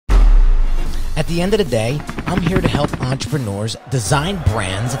At the end of the day, I'm here to help entrepreneurs design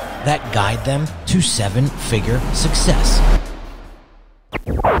brands that guide them to seven-figure success.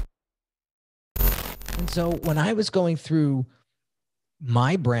 And so when I was going through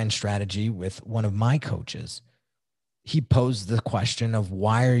my brand strategy with one of my coaches, he posed the question of,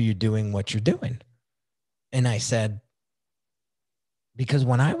 why are you doing what you're doing? And I said, because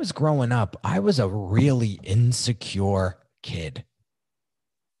when I was growing up, I was a really insecure kid.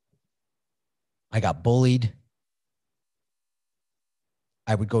 I got bullied.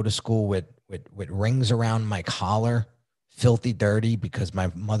 I would go to school with rings around my collar, filthy dirty, because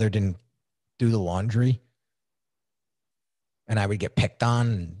my mother didn't do the laundry. And I would get picked on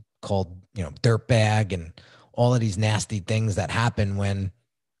and called, dirtbag and all of these nasty things that happen when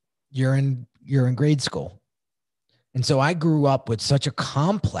you're in grade school. And so I grew up with such a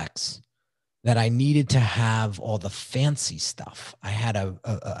complex that I needed to have all the fancy stuff. I had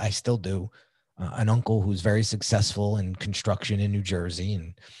I still do, an uncle who's very successful in construction in New Jersey.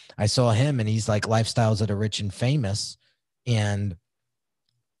 And I saw him, and he's like Lifestyles of the Rich and Famous. And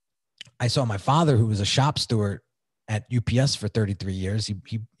I saw my father, who was a shop steward at UPS for 33 years.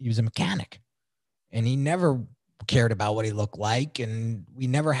 He was a mechanic, and he never cared about what he looked like. And we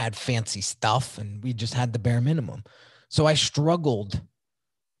never had fancy stuff, and we just had the bare minimum. So I struggled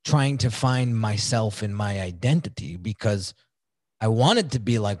trying to find myself in my identity, because I wanted to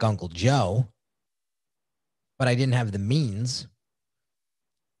be like Uncle Joe, but I didn't have the means.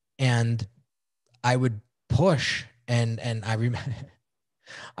 And I would push, and I remember,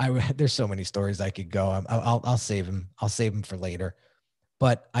 there's so many stories I could go. I'll save them. I'll save them for later.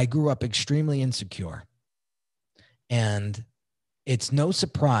 But I grew up extremely insecure. And it's no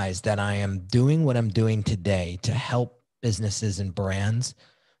surprise that I am doing what I'm doing today to help businesses and brands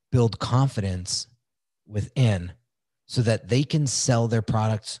build confidence within, so that they can sell their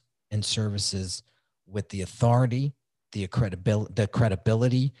products and services with the authority, the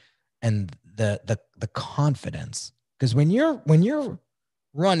credibility, and the confidence. Because when you're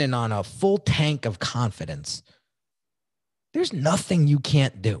running on a full tank of confidence, there's nothing you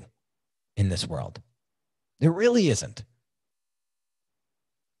can't do in this world. There really isn't.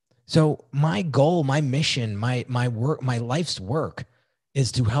 So my goal, my mission, my work, my life's work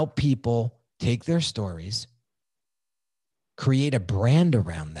is to help people take their stories, create a brand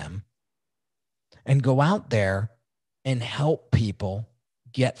around them, and go out there and help people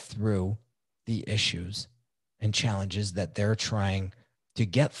get through the issues and challenges that they're trying to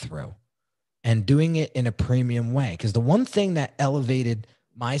get through, and doing it in a premium way. Because the one thing that elevated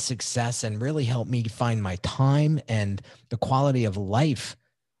my success and really helped me find my time and the quality of life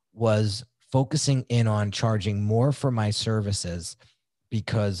was focusing in on charging more for my services,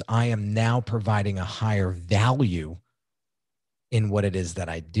 because I am now providing a higher value in what it is that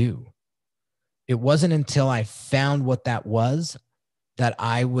I do. It wasn't until I found what that was that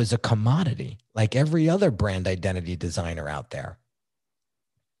I was a commodity, like every other brand identity designer out there.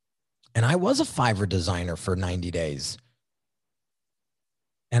 And I was a Fiverr designer for 90 days.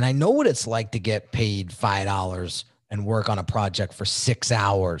 And I know what it's like to get paid $5 and work on a project for 6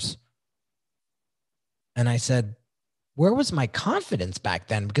 hours. And I said, where was my confidence back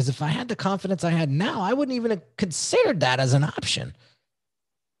then? Because if I had the confidence I had now, I wouldn't even have considered that as an option.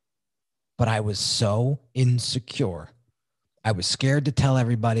 But I was so insecure. I was scared to tell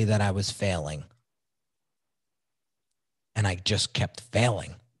everybody that I was failing. And I just kept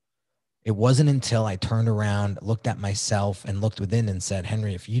failing. It wasn't until I turned around, looked at myself, and looked within and said,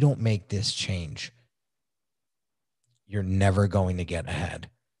 Henry, if you don't make this change, you're never going to get ahead,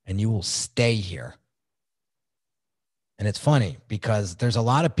 and you will stay here. And it's funny, because there's a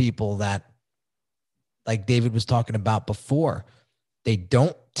lot of people that, like David was talking about before, they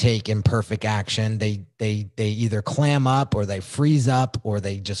don't take imperfect action. They either clam up, or they freeze up, or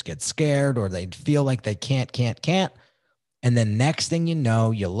they just get scared, or they feel like they can't. And then next thing you know,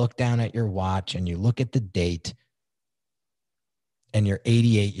 you look down at your watch and you look at the date, and you're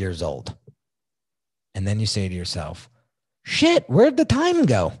 88 years old. And then you say to yourself, shit, where'd the time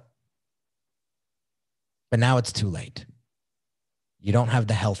go? But now it's too late. You don't have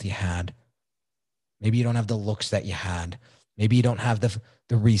the health you had. Maybe you don't have the looks that you had. Maybe you don't have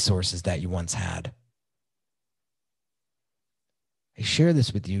the resources that you once had. I share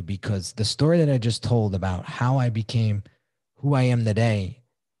this with you because the story that I just told about how I became who I am today,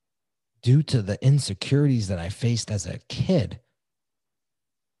 due to the insecurities that I faced as a kid,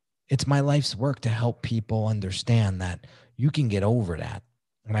 it's my life's work to help people understand that you can get over that.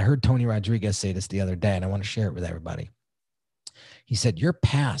 And I heard Tony Rodriguez say this the other day, and I want to share it with everybody. He said, your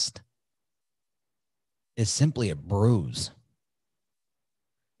past is simply a bruise.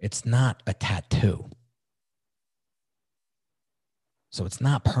 It's not a tattoo. So it's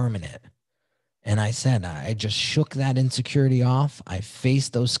not permanent. And I said, I just shook that insecurity off. I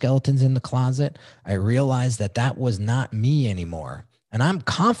faced those skeletons in the closet. I realized that that was not me anymore. And I'm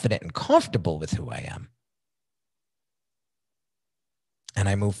confident and comfortable with who I am. And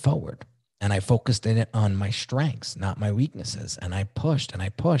I moved forward. And I focused in it on my strengths, not my weaknesses. And I pushed and I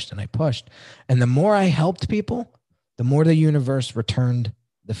pushed and I pushed. And the more I helped people, the more the universe returned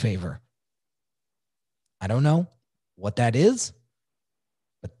the favor. I don't know what that is,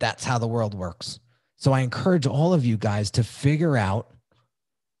 but that's how the world works. So I encourage all of you guys to figure out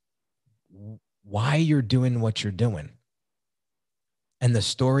why you're doing what you're doing and the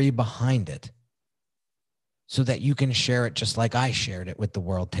story behind it so that you can share it just like I shared it with the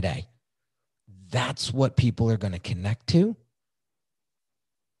world today. That's what people are going to connect to.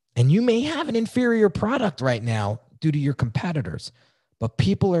 And you may have an inferior product right now due to your competitors, but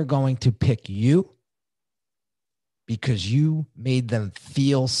people are going to pick you because you made them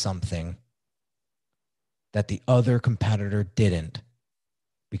feel something that the other competitor didn't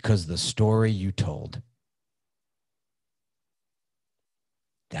because the story you told.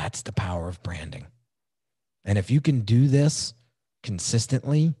 That's the power of branding. And if you can do this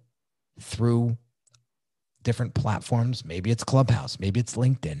consistently through different platforms, maybe it's Clubhouse, maybe it's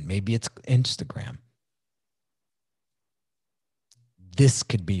LinkedIn, maybe it's Instagram, this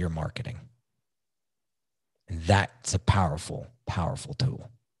could be your marketing. And that's a powerful, powerful tool.